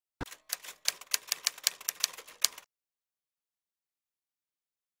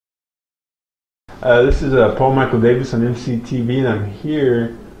This is Paul Michael Davis on MCtv, and I'm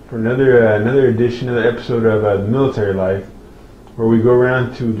here for another edition, another episode of The Military Life, where we go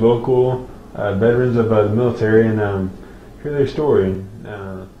around to local veterans of the military and hear their story.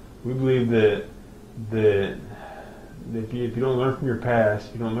 We believe that if you don't learn from your past,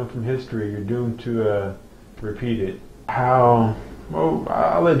 if you don't learn from history, you're doomed to repeat it. Well,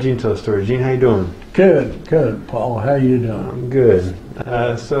 I'll let Gene tell the story. Gene, how you doing? Good, Paul. How you doing? I'm good.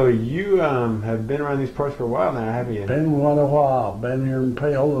 So you have been around these parts for a while now, haven't you? Been a while. Been here in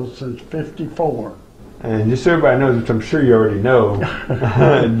Paola since '54. And just so everybody knows, which I'm sure you already know,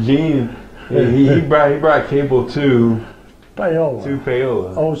 Gene, he brought cable to Paola.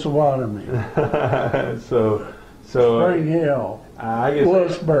 Osawatomie. so Spring Hill. I guess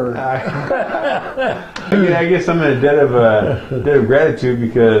Lewisburg. I guess I'm in a debt of gratitude,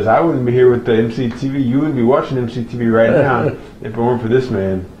 because I wouldn't be here with the MCtv. You wouldn't be watching MCtv right now if it weren't for this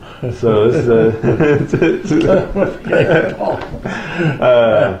man. So this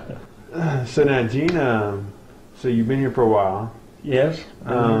so now, Gene, so you've been here for a while. Yes.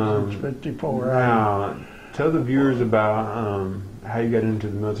 Since '54. Now, tell the viewers about how you got into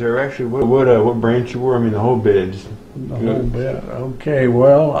the military. Actually, what branch you were. I mean, the whole bit. The whole bit. Okay.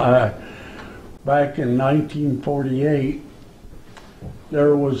 Well, back in 1948,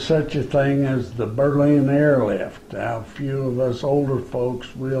 there was such a thing as the Berlin Airlift. Now, a few of us older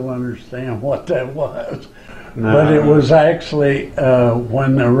folks will understand what that was. No. But it was actually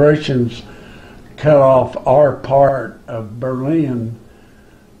when the Russians cut off our part of Berlin,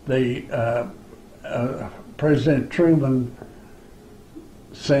 President Truman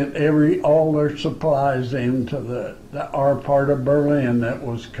sent all their supplies into our part of Berlin that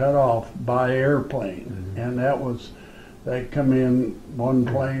was cut off by airplane. Mm-hmm. And they come in one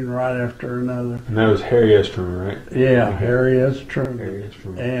plane right after another. And that was Harry S. Truman, right? Yeah, Harry S. Truman. Harry S.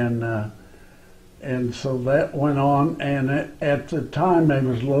 Truman. And so that went on, and at the time they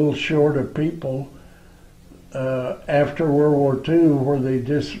was a little short of people after World War II, where they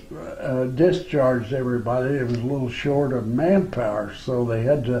discharged everybody. It was a little short of manpower, so they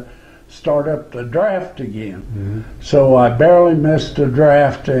had to start up the draft again. Mm-hmm. So I barely missed the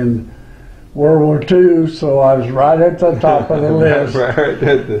draft in World War II, so I was right at the top of the list. Right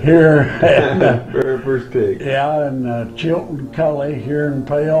at the here. And, very first pick. Yeah, and Chilton Cully here in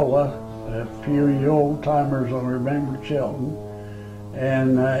Paola. A few of you old timers will remember Chilton.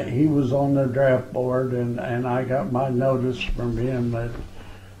 And he was on the draft board, and I got my notice from him that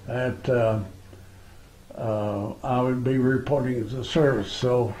I would be reporting to the service.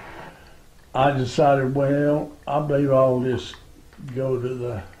 So I decided, well, I believe I'll just go to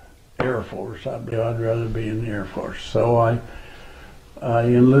the Air Force. I believe I'd rather be in the Air Force. So I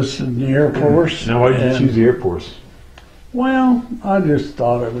enlisted in the Air Force. Now, why did you choose the Air Force? Well, I just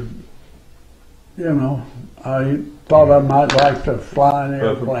thought it would, I thought I might like to fly an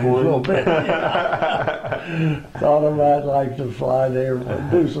airplane a little bit. Thought I might like to fly an airplane,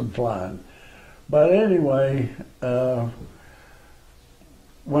 do some flying. But anyway,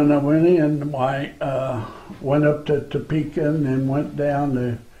 when I went in, I went up to Topeka and then went down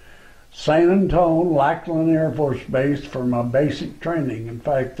to San Antonio, Lackland Air Force Base for my basic training. In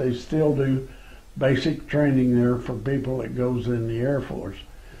fact, they still do basic training there for people that goes in the Air Force.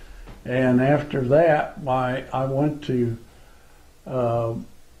 And after that, I went to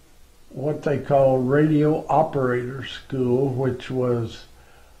what they call radio operator school, which was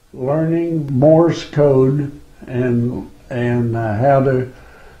learning Morse code and how to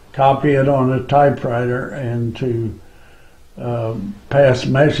copy it on a typewriter and to pass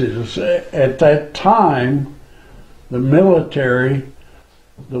messages. At that time, the military,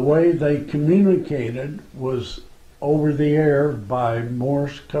 the way they communicated was over the air by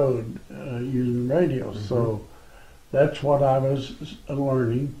Morse code using radio. Mm-hmm. So that's what I was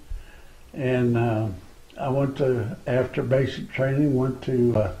learning. And I went to, after basic training, went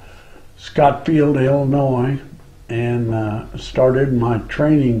to Scottsfield, Illinois, and started my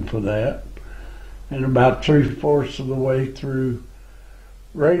training for that. And about 3/4 of the way through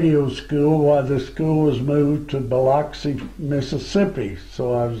radio school, while the school was moved to Biloxi, Mississippi.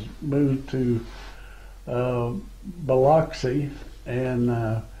 So I was moved to Biloxi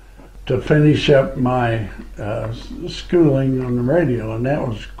and to finish up my schooling on the radio, and that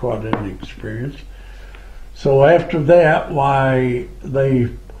was quite an experience. So after that, they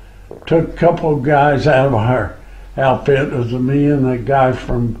took a couple of guys out of our outfit. It was me and a guy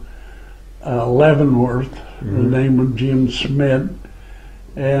from Leavenworth. Mm-hmm. The name was Jim Smith,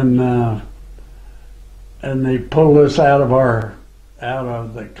 and they pulled us out of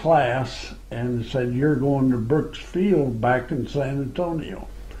the class and said, "You're going to Brooks Field back in San Antonio."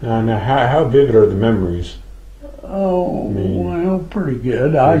 Now, how vivid are the memories? Oh, well, pretty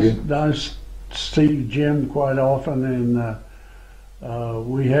good. I see Jim quite often, and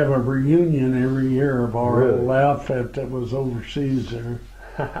we have a reunion every year of our old outfit that was overseas there.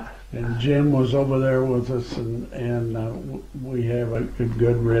 And Jim was over there with us, and we have a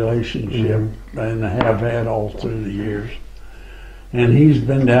good relationship, and have had all through the years. And he's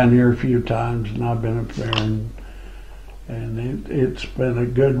been down here a few times, and I've been up there, and it's been a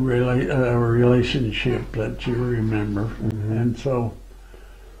good relationship that you remember. And so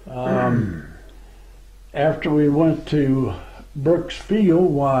after we went to Brooks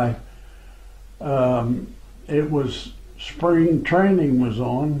Field, why, it was spring training was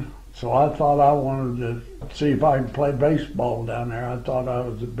on, so I thought I wanted to see if I could play baseball down there. I thought I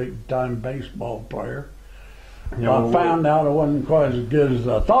was a big-time baseball player. Yeah, I found out I wasn't quite as good as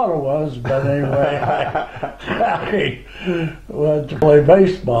I thought I was, but anyway, I went to play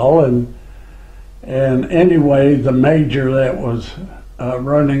baseball, and anyway, the major that was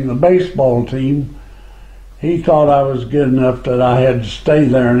running the baseball team, he thought I was good enough that I had to stay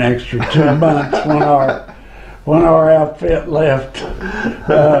there an extra 2 months when our outfit left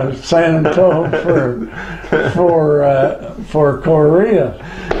San Antonio for Korea.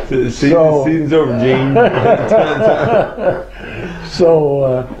 Season's over, Gene. So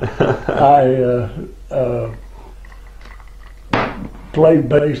I played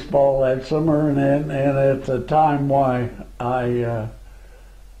baseball that summer, and at the time, why I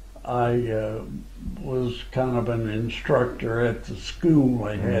was kind of an instructor at the school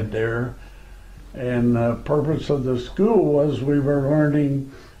they had there. And the purpose of the school was we were learning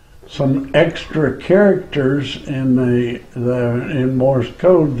some extra characters in in Morse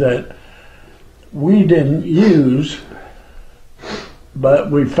code that we didn't use,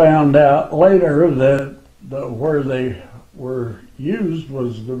 but we found out later that where they were used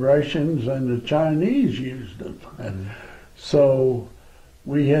was the Russians and the Chinese used them. So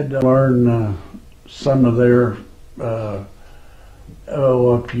we had to learn some of their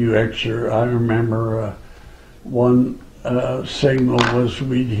a few extra. I remember one signal was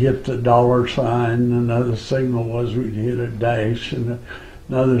we'd hit the $sign, another signal was we'd hit a dash, and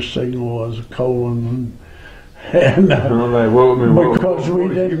another signal was a colon. And because we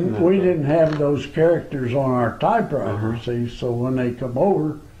didn't have those characters on our typewriter, see, so when they come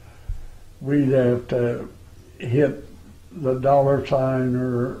over, we'd have to hit the $sign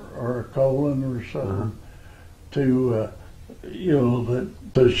or a colon or something to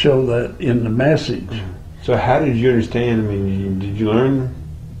to show that in the message. So how did you understand? I mean, did you learn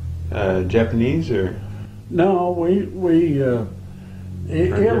Japanese or? No, it was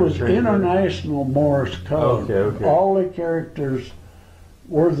international Morse code. Okay. All the characters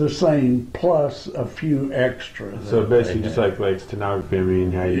were the same, plus a few extras. So basically, just like stenography. I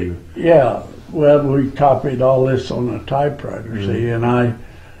mean, how you? Yeah. Well, we copied all this on a typewriter. See, and I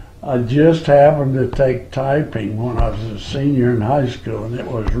just happened to take typing when I was a senior in high school, and it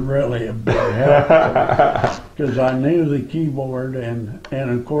was really a big help because I knew the keyboard, and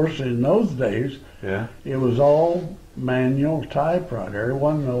of course in those days, it was all manual typewriter. There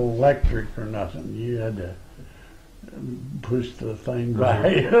wasn't no electric or nothing. You had to push the thing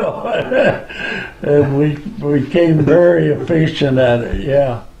by, and we became very efficient at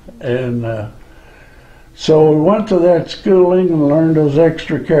it. And so we went to that schooling and learned those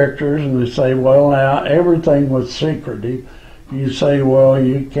extra characters, and they say, well, now everything was secretive. You say, well,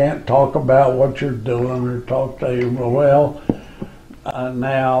 you can't talk about what you're doing or talk to you. Well,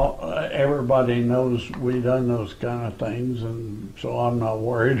 now everybody knows we done those kind of things, and so I'm not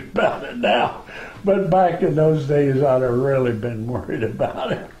worried about it now. But back in those days, I'd have really been worried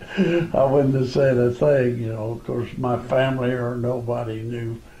about it. I wouldn't have said a thing, Of course, my family or nobody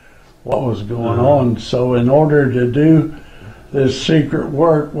knew what was going on. So in order to do this secret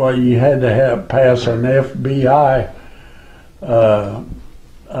work, well, you had to pass an FBI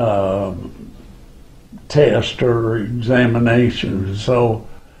test or examination. So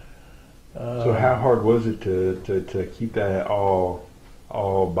how hard was it to keep that all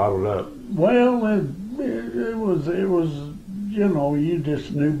bottled up? Well, it was you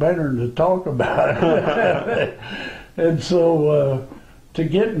just knew better than to talk about it. And so to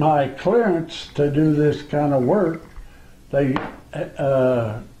get my clearance to do this kind of work, they 2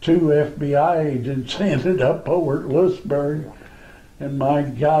 FBI agents ended up over at Lewisburg, and my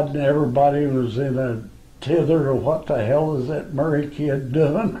God, everybody was in a tither of what the hell is that Murray kid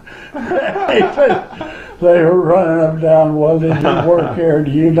doing? They were running up and down, well, did you work here?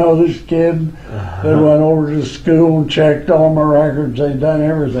 Do you know this kid? They went over to school and checked all my records. They'd done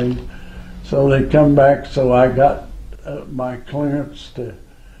everything. So they come back, so I got my clearance to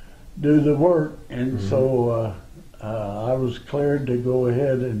do the work, and so I was cleared to go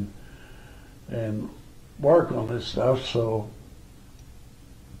ahead and work on this stuff. So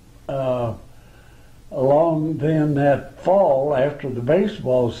along then that fall after the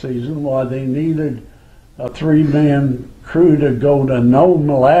baseball season, why they needed a 3-man crew to go to Nome,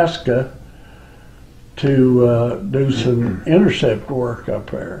 Alaska to do some intercept work up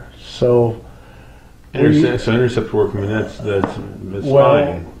there. So intercept work, I mean, that's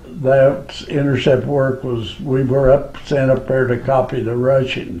fine. That intercept work was, we were sent up there to copy the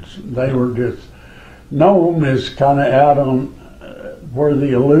Russians. They were just, Nome is kind of out on where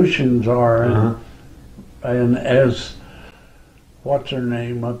the Aleutians are, and as, what's her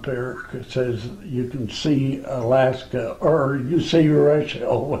name up there, it says you can see Alaska, or you see Russia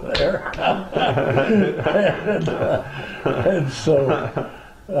over there. and so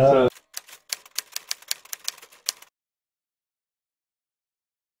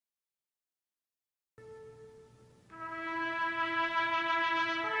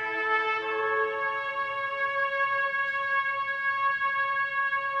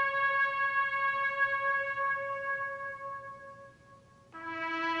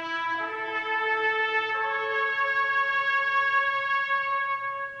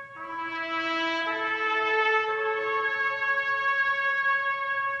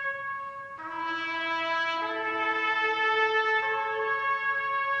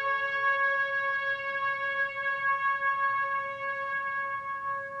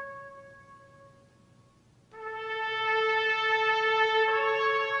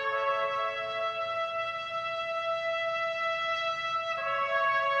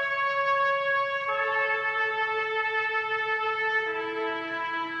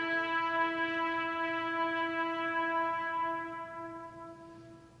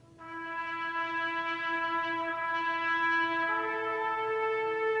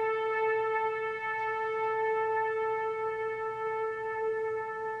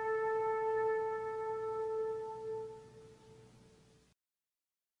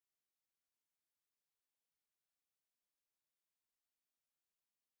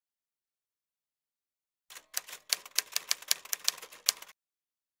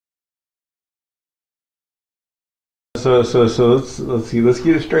let's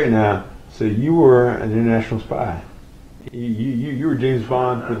get it straight now. So you were an international spy. You were James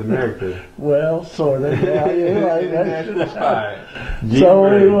Bond for America. Well, sort of. Yeah, you're right. International spy.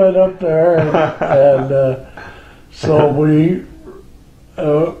 So we went up there, and so we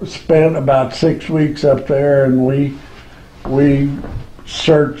spent about 6 weeks up there, and we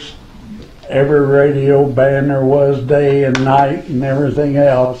searched every radio band there was, day and night, and everything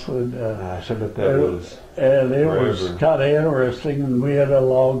else. And, I bet that was. And it was kind of interesting, and we had to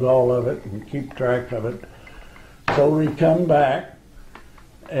log all of it and keep track of it. So we come back,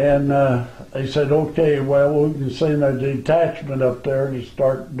 and they said, okay, well, we can send a detachment up there to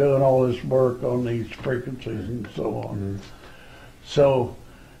start doing all this work on these frequencies and so on. So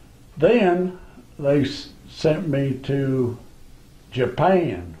then they sent me to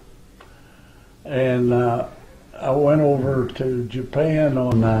Japan, and I went over to Japan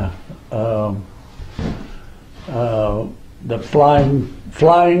on the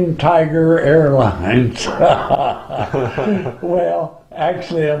Flying Tiger Airlines. Well,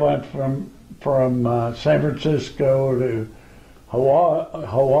 actually, I went from San Francisco to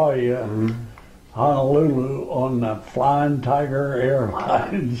Hawaii, Honolulu on the Flying Tiger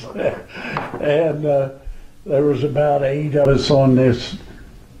Airlines, and there was about 8 of us on this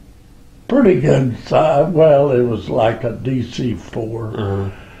pretty good size. Well, it was like a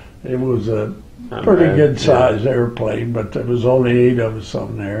DC-4. It was a pretty good size airplane, but there was only 8 of us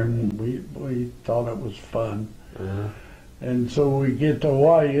on there, and we thought it was fun. And so we get to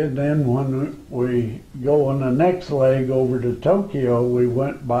Hawaii, and then when we go on the next leg over to Tokyo, we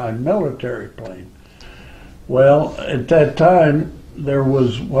went by military plane. Well, at that time, there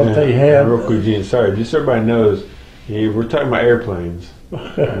was what they had. Real quick, Gene, sorry, just so everybody knows, we're talking about airplanes,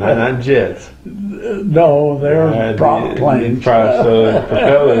 not jets. No, they're prop planes. So the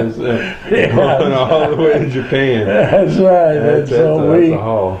propellers going all the way to Japan. That's right. That's a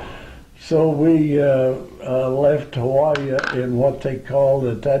haul. So we left Hawaii in what they called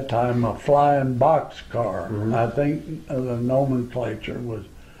at that time a flying boxcar. I think the nomenclature was,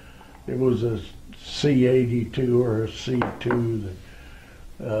 it was a C-82 or a C-2.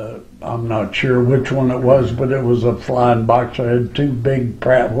 I'm not sure which one it was, but it was a flying boxer. It had 2 big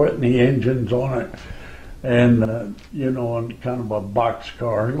Pratt Whitney engines on it, and you know, and kind of a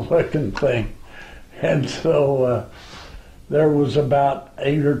boxcar looking thing. And so there was about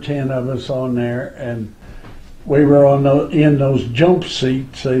 8 or 10 of us on there, and we were in those jump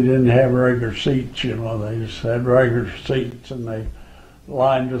seats. They didn't have regular seats, you know. They just had regular seats, and they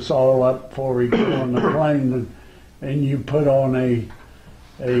lined us all up before we got on the plane, and you put on a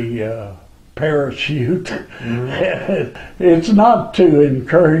parachute. Mm-hmm. It's not too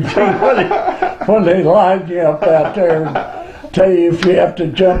encouraging when they line you up out there and tell you if you have to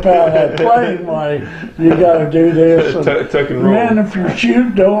jump out of that plane, why you got to do this. Tuck and roll. Man, if your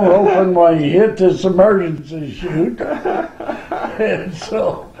chute don't open while you hit this emergency chute. And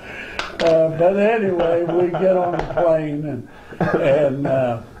so, but anyway, we get on the plane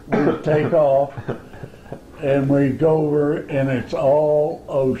and we take off, and we go over, and it's all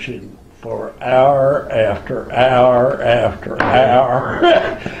ocean for hour after hour after hour.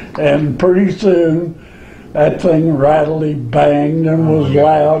 And pretty soon, that thing rattly banged and was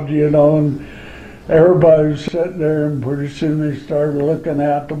loud, you know, and everybody was sitting there, and pretty soon they started looking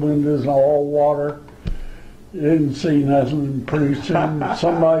out the windows, all water. Didn't see nothing, and pretty soon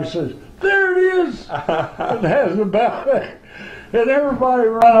somebody says, "There it is!" It has about it. And everybody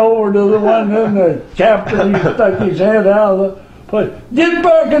ran over to the window, and the captain, he stuck his head out of the plane. "Get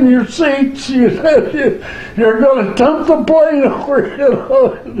back in your seats, you're going to dump the plane over," you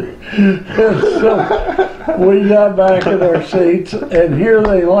know. And so we got back in our seats, and here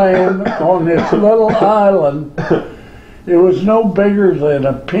they land on this little island. It was no bigger than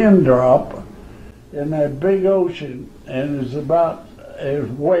a pin drop in that big ocean, and it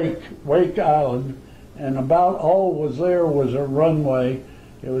was Wake Island, and about all was there was a runway.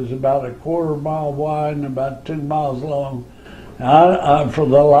 It was about a quarter mile wide and about 2 miles long. I, for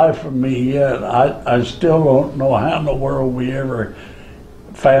the life of me yet, I still don't know how in the world we ever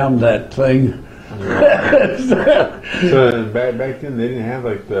found that thing. So back then they didn't have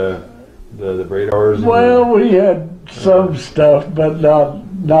like the radars. Well, we had some stuff, but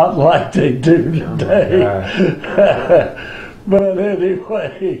not like they do today. But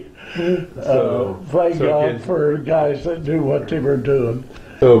anyway, thank God for guys that knew what they were doing.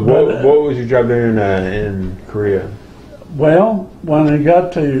 So what was your job there in Korea? Well, when I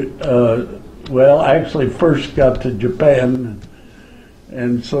got to, actually first got to Japan,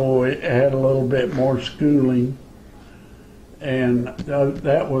 and so we had a little bit more schooling, and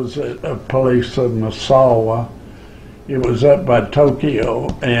that was a place in Misawa. It was up by Tokyo,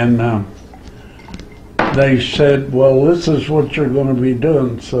 and they said, "Well, this is what you're going to be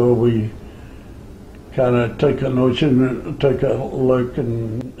doing." So we kind of took a notion, took a look,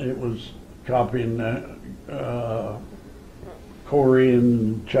 and it was copying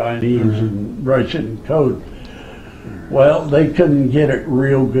Korean, Chinese, and Russian code. Well, they couldn't get it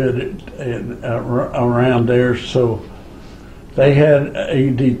real good around there, so they had a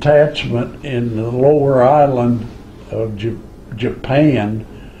detachment in the lower island of Japan,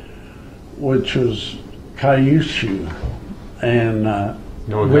 which was Kyushu, and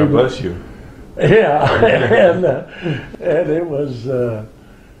God bless you. Yeah, and it was a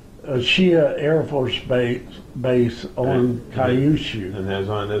Shia Air Force base on Kyushu. And that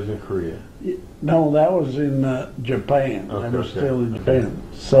was in Korea. No, that was in Japan. Okay, that was still in Japan.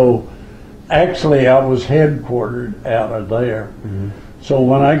 So actually, I was headquartered out of there. Mm-hmm. So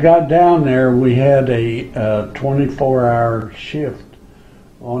when I got down there, we had a 24-hour shift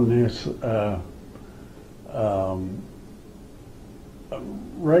on this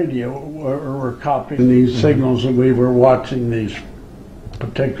radio. We're copying these signals, and we were watching these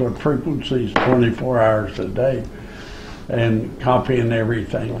particular frequencies 24 hours a day and copying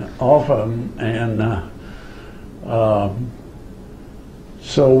everything off of them. And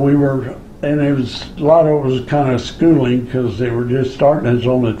so we were, and it was, a lot of it was kind of schooling because they were just starting. There's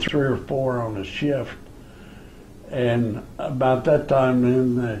only 3 or 4 on a shift. And about that time,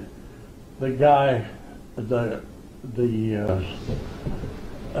 then the guy, the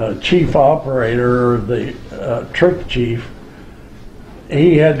chief operator, or the trick chief,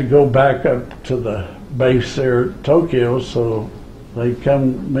 he had to go back up to the base there at Tokyo, so they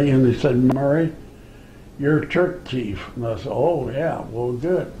come to me and they said, "Murray, you're trick chief." And I said, "Oh yeah, well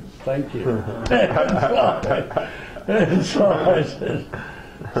good, thank you." and so I said,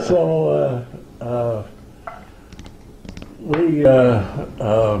 we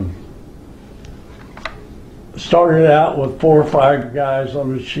started out with 4 or 5 guys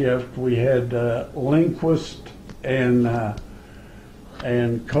on the shift. We had linguists and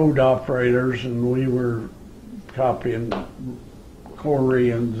code operators, and we were copying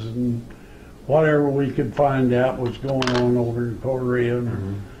Koreans and whatever we could find out was going on over in Korea,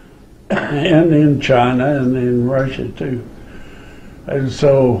 and in China and in Russia too. And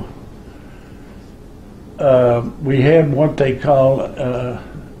so we had what they call a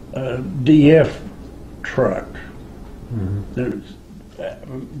DF truck, There's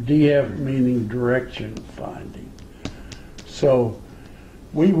DF meaning direction finding. So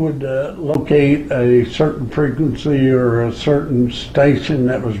we would locate a certain frequency or a certain station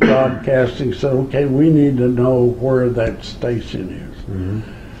that was broadcasting. So, okay, we need to know where that station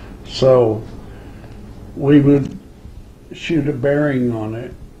is. So we would shoot a bearing on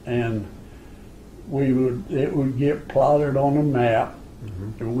it, and it would get plotted on a map.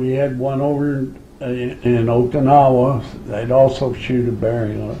 We had one over in Okinawa. They'd also shoot a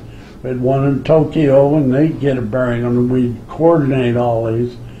bearing on it. We had one in Tokyo, and they'd get a bearing on it. We'd coordinate all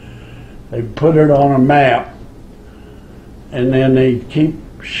these. They'd put it on a map, and then they'd keep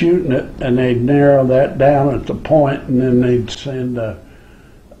shooting it, and they'd narrow that down at the point, and then they'd send a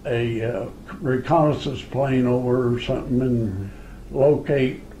reconnaissance plane over or something and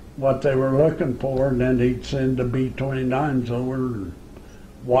locate what they were looking for, and then they'd send the B-29s over and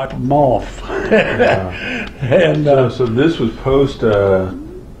wipe them off. And so this was post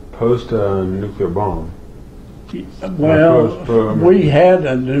nuclear bomb. Well, we had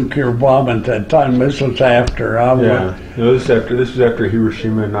a nuclear bomb at that time. This was after. This was after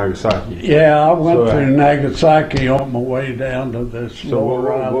Hiroshima and Nagasaki. Yeah, I went through Nagasaki on my way down to this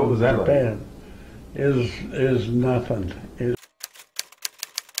lower island. What was that Japan. like? Is nothing.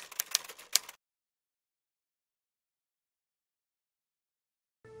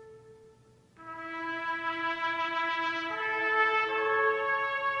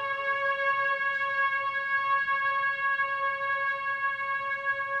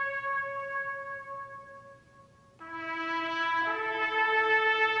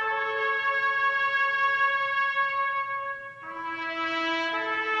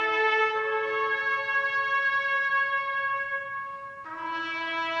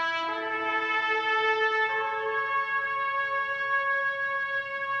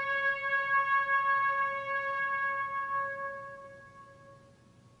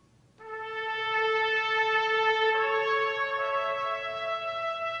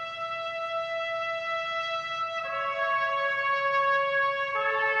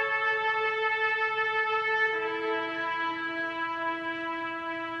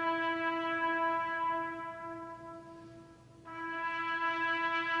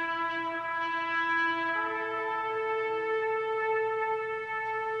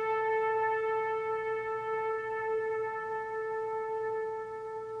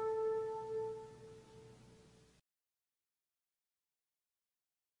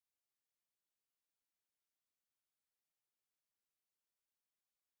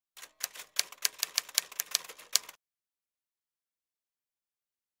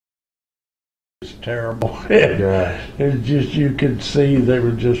 It's terrible. It's just, you could see they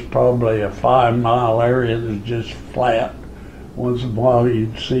were just probably a 5-mile area that's just flat. Once in a while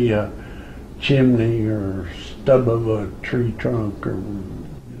you'd see a chimney or stub of a tree trunk or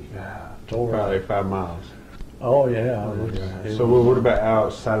probably 5 miles. Oh yeah. So what about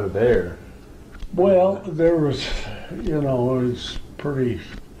outside of there? Well, there was, it's pretty.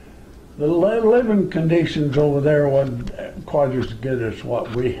 The living conditions over there wasn't quite as good as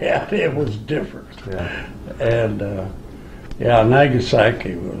what we had. It was different. And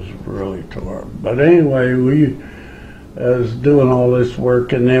Nagasaki was really torn. But anyway, we was doing all this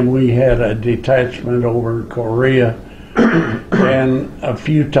work, and then we had a detachment over in Korea, and a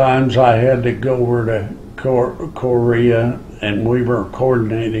few times I had to go over to Korea, and we were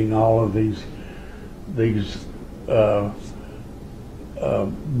coordinating all of these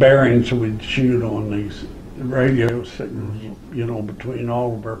bearings we'd shoot on these radio signals, between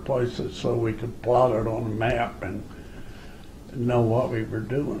all of our places, so we could plot it on a map and know what we were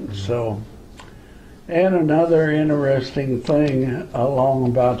doing. So, and another interesting thing along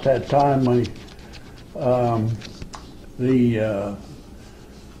about that time,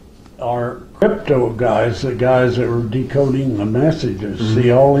 our crypto guys, the guys that were decoding the messages,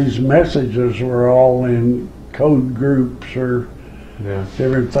 see, all these messages were all in code groups or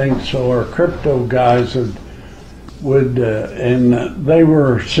different things. So our crypto guys would and they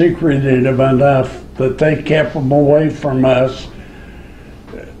were secretive enough that they kept them away from us,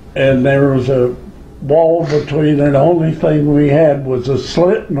 and there was a wall between it. The only thing we had was a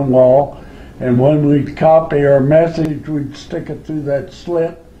slit in the wall, and when we'd copy our message, we'd stick it through that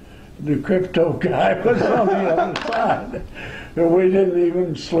slit. The crypto guy was on the other side. And we didn't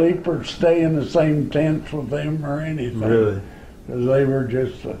even sleep or stay in the same tents with them or anything. Really? Because they were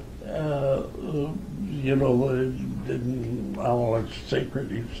just, didn't all that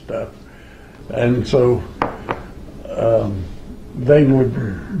secretive stuff. And so they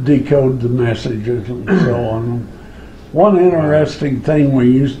would decode the messages and so on. One interesting thing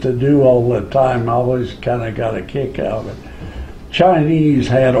we used to do all the time, I always kind of got a kick out of it. Chinese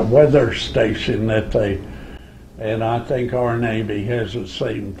had a weather station that they, and I think our Navy has the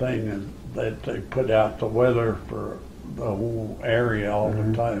same thing, that they put out the weather for the whole area all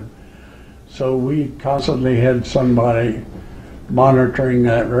the time. So we constantly had somebody monitoring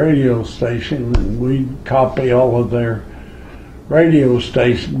that radio station, and we'd copy all of their radio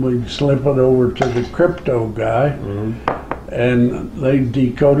station. We'd slip it over to the crypto guy, and they'd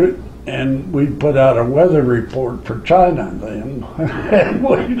decode it, and we'd put out a weather report for China then. And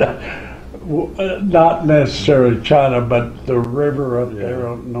we'd, not necessarily China, but the river up there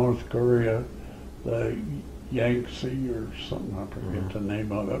in North Korea, the Yangtze or something, I forget the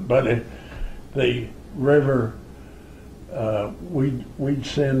name of it. But the river, we'd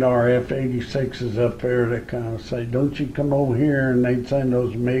send our F-86s up there to kind of say, don't you come over here, and they'd send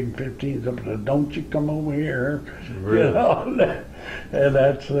those MiG-15s up there, don't you come over here. Really? You know, and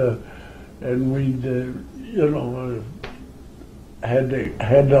that's, and we'd, you know, had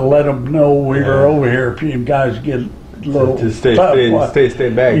to let them know we were over here. If you guys get a little to stay tough, stay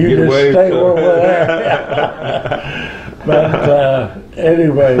back, you get just away. stay where we're at. But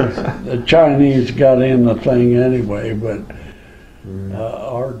anyways, the Chinese got in the thing anyway, but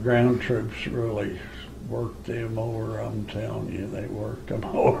our ground troops really worked them over. I'm telling you, they worked them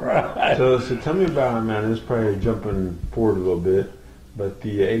over. So tell me about, man, this is probably jumping forward a little bit, but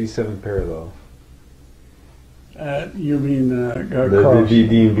the 87 parallel. You mean the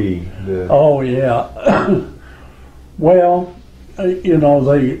DMV? Oh yeah. Well, you know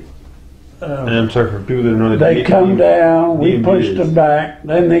they. And I'm sorry for people that don't know. They come down. We pushed them back.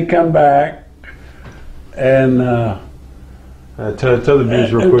 Then they come back, and tell the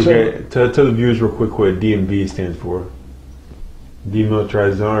viewers real quick. Tell the viewers real quick what DMV stands for.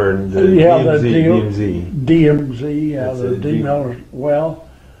 Demilitarized zone. DMZ. DMZ. Yeah, the demilitarized. Well,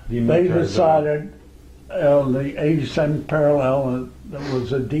 they decided. The 87 parallel, that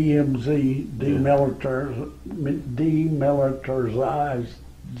was a DMZ, demilitarized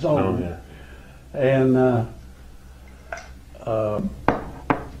zone. And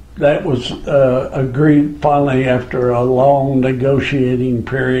that was agreed finally after a long negotiating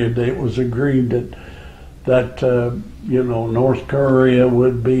period. It was agreed that you know, North Korea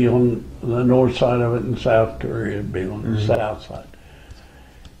would be on the north side of it and South Korea would be on the south side.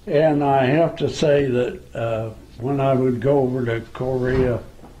 And I have to say that when I would go over to Korea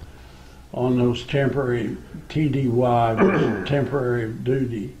on those temporary TDY, temporary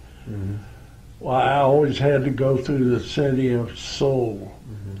duty, well, I always had to go through the city of Seoul.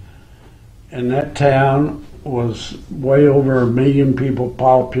 And that town was way over 1 million people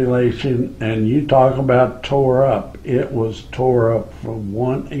population, and you talk about tore up. It was tore up from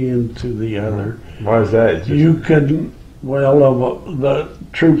one end to the other. Why is that? You couldn't. Well, the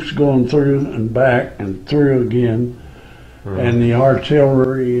troops going through and back and through again, and the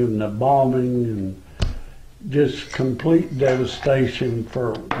artillery and the bombing and just complete devastation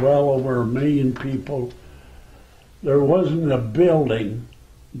for well over 1 million people. There wasn't a building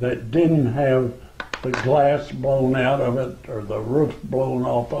that didn't have the glass blown out of it or the roof blown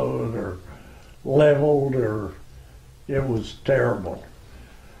off of it or leveled, or it was terrible.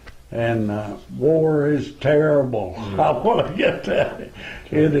 And war is terrible. I want to get that.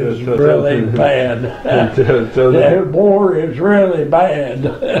 It is really bad. War is really bad.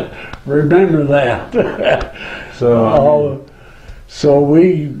 Remember that. So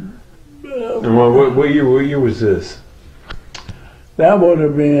we. What year was this? That would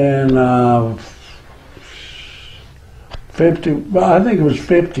have been 50. I think it was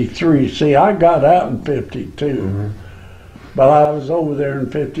 53. See, I got out in 52. But I was over there in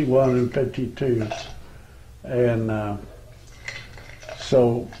 51 and 52, and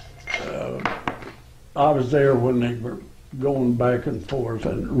so I was there when they were going back and forth,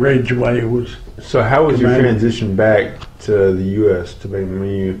 and Ridgeway was. So how was your transition back to the U.S. to when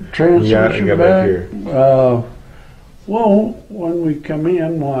you got back here? Well, when we come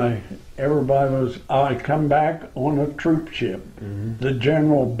in, why everybody was. I come back on a troop ship, the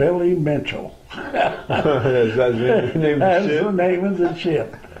General Billy Mitchell. That's the name of the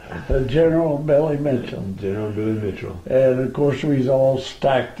ship. The General Billy Mitchell. General Billy Mitchell. And of course we was all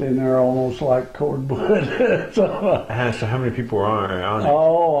stacked in there almost like cordwood. So how many people were on it?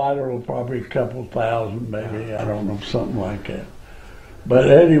 Oh, I don't know, probably a couple thousand maybe. I don't know, something like that. But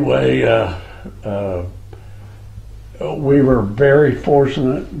anyway, we were very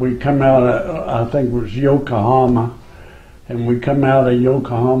fortunate. We come out of, I think it was Yokohama, and we come out of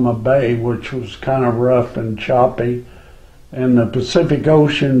Yokohama Bay, which was kind of rough and choppy, and the Pacific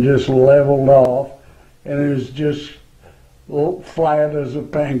Ocean just leveled off, and it was just flat as a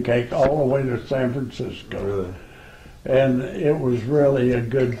pancake all the way to San Francisco. Really? And it was really a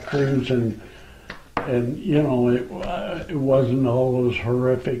good cruise, and you know, it wasn't all those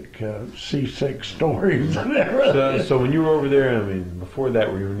horrific seasick stories. So when you were over there, I mean, before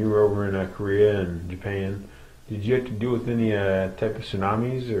that, when you were over in Korea and Japan, did you have to deal with any type of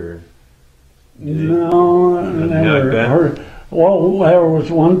tsunamis or? No, never. Like that? Well, there was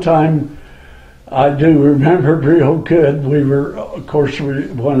one time I do remember real good. We were, of course,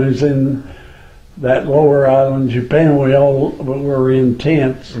 when I was in that lower island, Japan, we all were in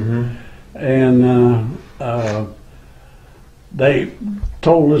tents, and they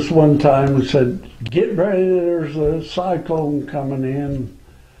told us one time, and said, "Get ready, there's a cyclone coming in."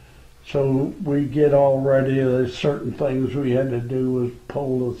 So we get all ready. There's certain things we had to do was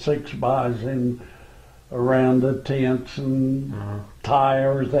pull the 6x in around the tents and tie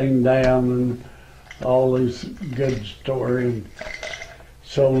everything down and all these good stories.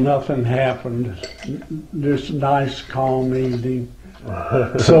 So nothing happened. Just nice, calm evening.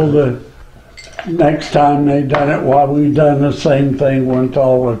 So the next time they done it, why we done the same thing, went to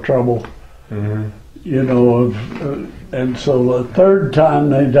all the trouble, you know. And so the third time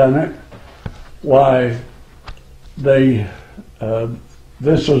they done it, why they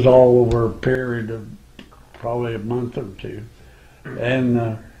this was all over a period of probably a month or two,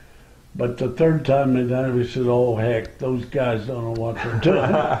 and but the third time they done it, we said, "Oh heck, those guys don't know what they're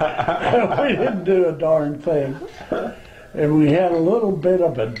doing." We didn't do a darn thing, and we had a little bit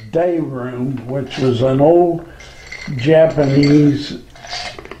of a day room, which was an old Japanese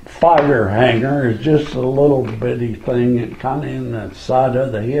fire hangar. It's just a little bitty thing, kind of in the side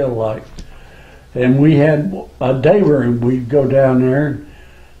of the hill, like. And we had a day room. We'd go down there.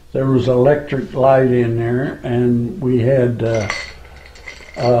 There was electric light in there, and we had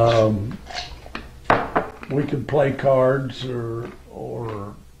we could play cards and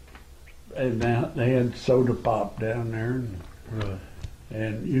they had soda pop down there,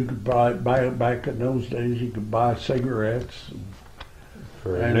 and you could buy back in those days. You could buy cigarettes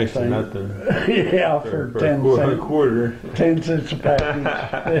for next to nothing. Yeah, for 10 cents, a quarter, 10 cents a package,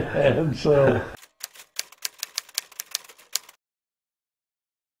 and so.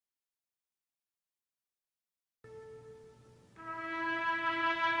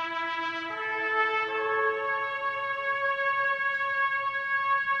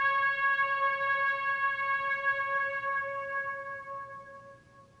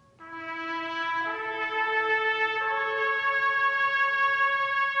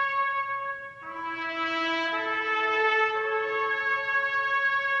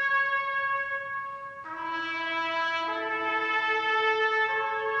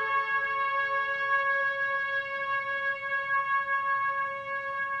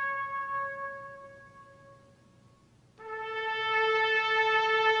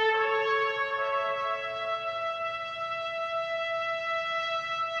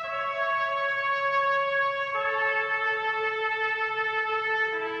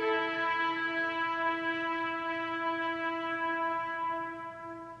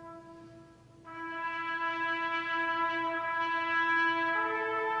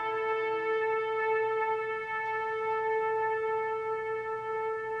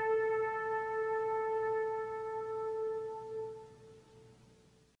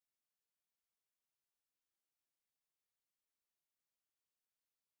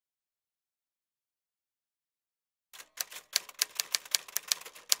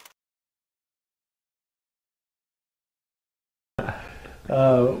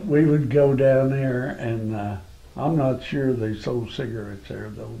 We would go down there, and I'm not sure they sold cigarettes there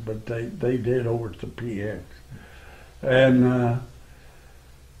though, but they did over at the PX. And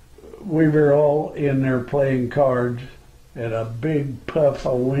we were all in there playing cards, and a big puff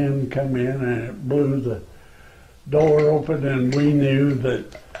of wind come in, and it blew the door open, and we knew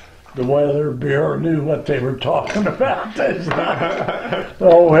that the Weather Bureau knew what they were talking about this time. The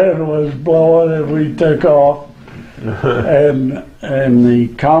whole wind was blowing, and we took off. and the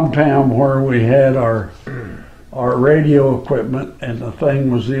compound where we had our radio equipment, and the thing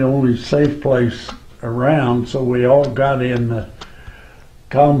was the only safe place around, so we all got in the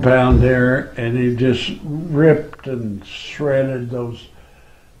compound there, and it just ripped and shredded those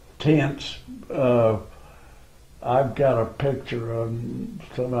tents. I've got a picture of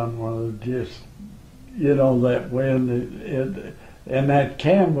someone was just, you know, that wind, and that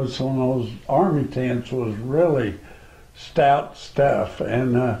canvas on those army tents was really stout stuff,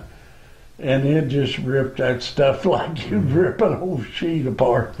 and it just ripped that stuff like you'd rip an old sheet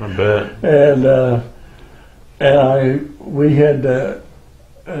apart. I bet. And we had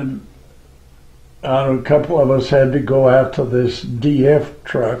and a couple of us had to go out to this DF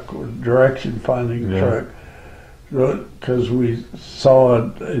truck, direction finding truck, because we saw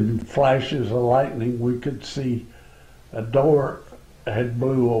it in flashes of lightning. We could see a door had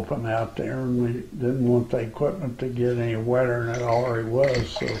blew open out there, and we didn't want the equipment to get any wetter than it already was.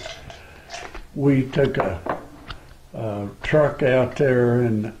 So we took a truck out there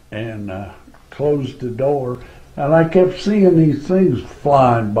and closed the door. And I kept seeing these things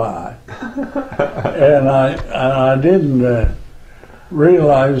flying by, and I didn't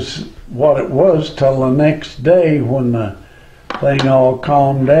realize what it was till the next day when the thing all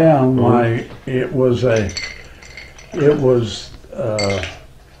calmed down. It was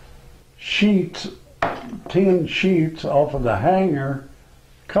sheets, 10 sheets off of the hangar,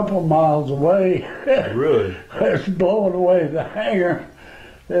 a couple miles away. Really? It's blowing away the hangar.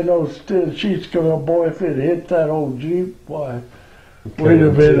 And those sheets go, boy, if it hit that old Jeep, boy, we'd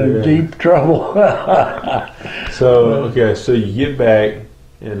have been in deep trouble. So you get back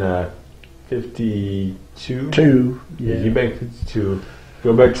in 52? Yeah. You get back in 52,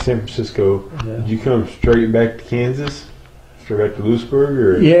 go back to San Francisco. Yeah. Did you come straight back to Kansas? Straight back to Lewisburg?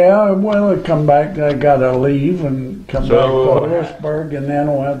 Or? Yeah, well, I come back, I got to leave and come back to Lewisburg, and then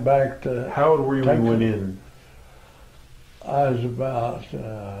I went back to How old were you when you went in? I was about,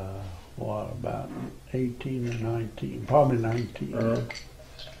 about 18 or 19, probably 19.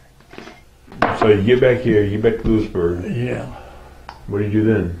 So you get back here, you get back to Lewisburg. Yeah. What did you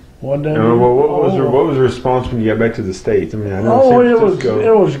do then? What was the response when you got back to the States? I mean, I know San Francisco.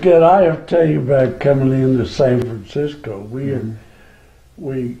 It was good. I have to tell you about coming into San Francisco. We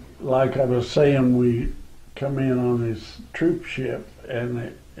like I was saying, we come in on this troop ship,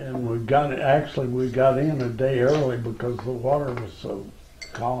 and we got in a day early because the water was so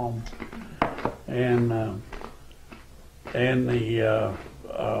calm, and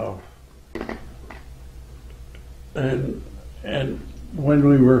when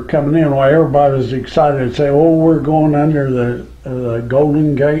we were coming in, well, everybody was excited to say, "Oh, we're going under the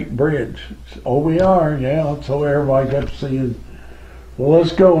Golden Gate Bridge." Oh, we are, yeah. So everybody kept saying, "Well,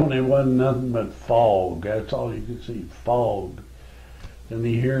 let's go," and there wasn't nothing but fog. That's all you could see, fog. And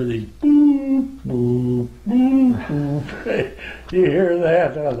you hear the boop, boop, boop, boop. You hear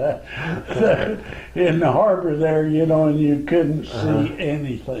that in the harbor there, and you couldn't see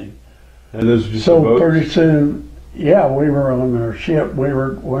anything. And those were just so pretty soon, yeah, we were on our ship. When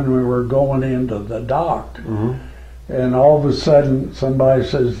we were going into the dock, and all of a sudden somebody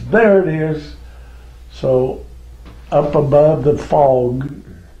says, "There it is." So up above the fog,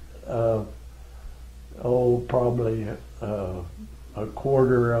 probably a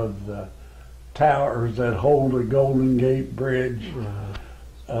quarter of the towers that hold the Golden Gate Bridge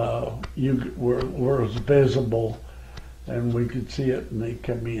was visible, and we could see it, and they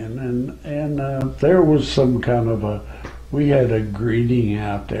come in, and there was some kind of we had a greeting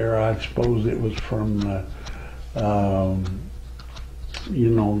out there. I suppose it was from the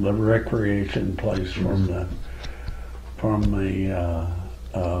the recreation place from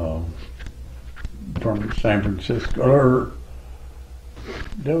San Francisco, or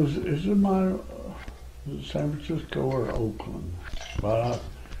is it San Francisco or Oakland? But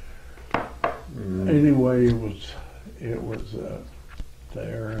anyway, it was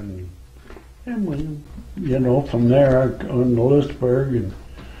there, and we, from there on to Lewisburg,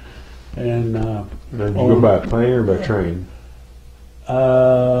 and did you go by plane or by train?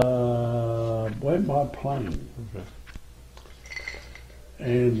 Went by plane. Okay.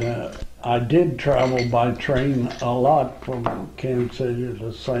 And I did travel by train a lot from Kansas City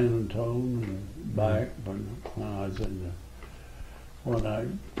to San Antonio and back when I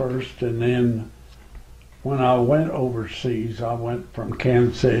first, and then when I went overseas, I went from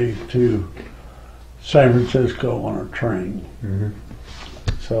Kansas City to San Francisco on a train.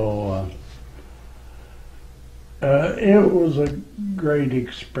 So it was a great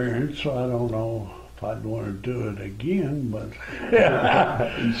experience. So I don't know if I'd want to do it again, but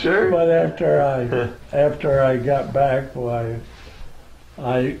you sure? But after I got back,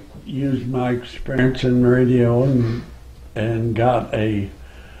 I used my experience in radio and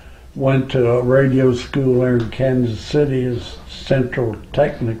went to a radio school there in Kansas City, as Central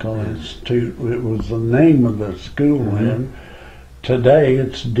Technical Institute. It was the name of the school then. Today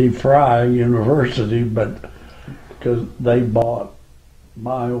it's DeFry University, but because they bought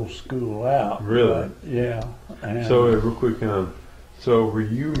my old school out. Really? But, yeah. And so real quick, so were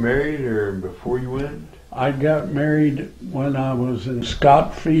you married or before you went? I got married when I was in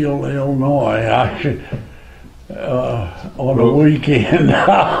Scottsfield, Illinois. On a weekend.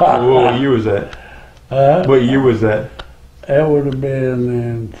 What year was that? What year was that? It would have been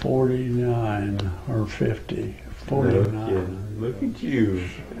in 49 or 50. 49. Okay. Look at you.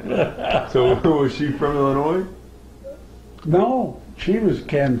 So was she from Illinois? No, she was a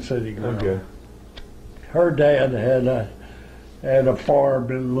Kansas City girl. Okay. Her dad had a farm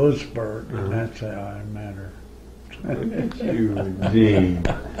in Lewisburg, and that's how I met her. Look at you, Gene.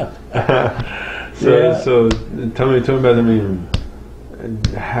 Yeah. So tell me about. I mean,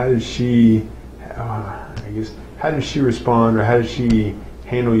 how did she? I guess how did she respond, or how did she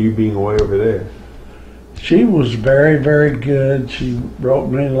handle you being away over there? She was very, very good. She wrote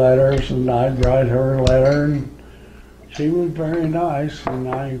me letters, and I'd write her a letter, and she was very nice, and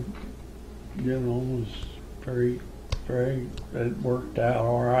I, was very, very. It worked out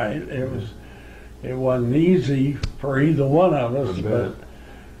all right. It wasn't easy for either one of us,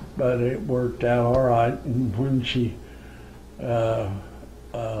 but it worked out all right. And when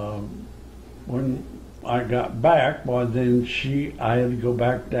when I got back, well, then I had to go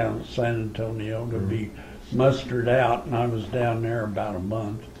back down to San Antonio to be mustered out, and I was down there about a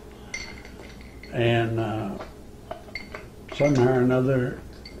month. And somehow or another,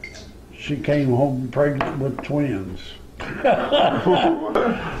 she came home pregnant with twins.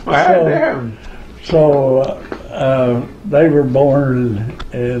 Damn. So they were born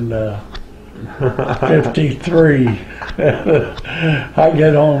in 53. I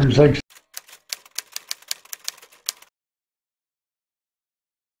get home 6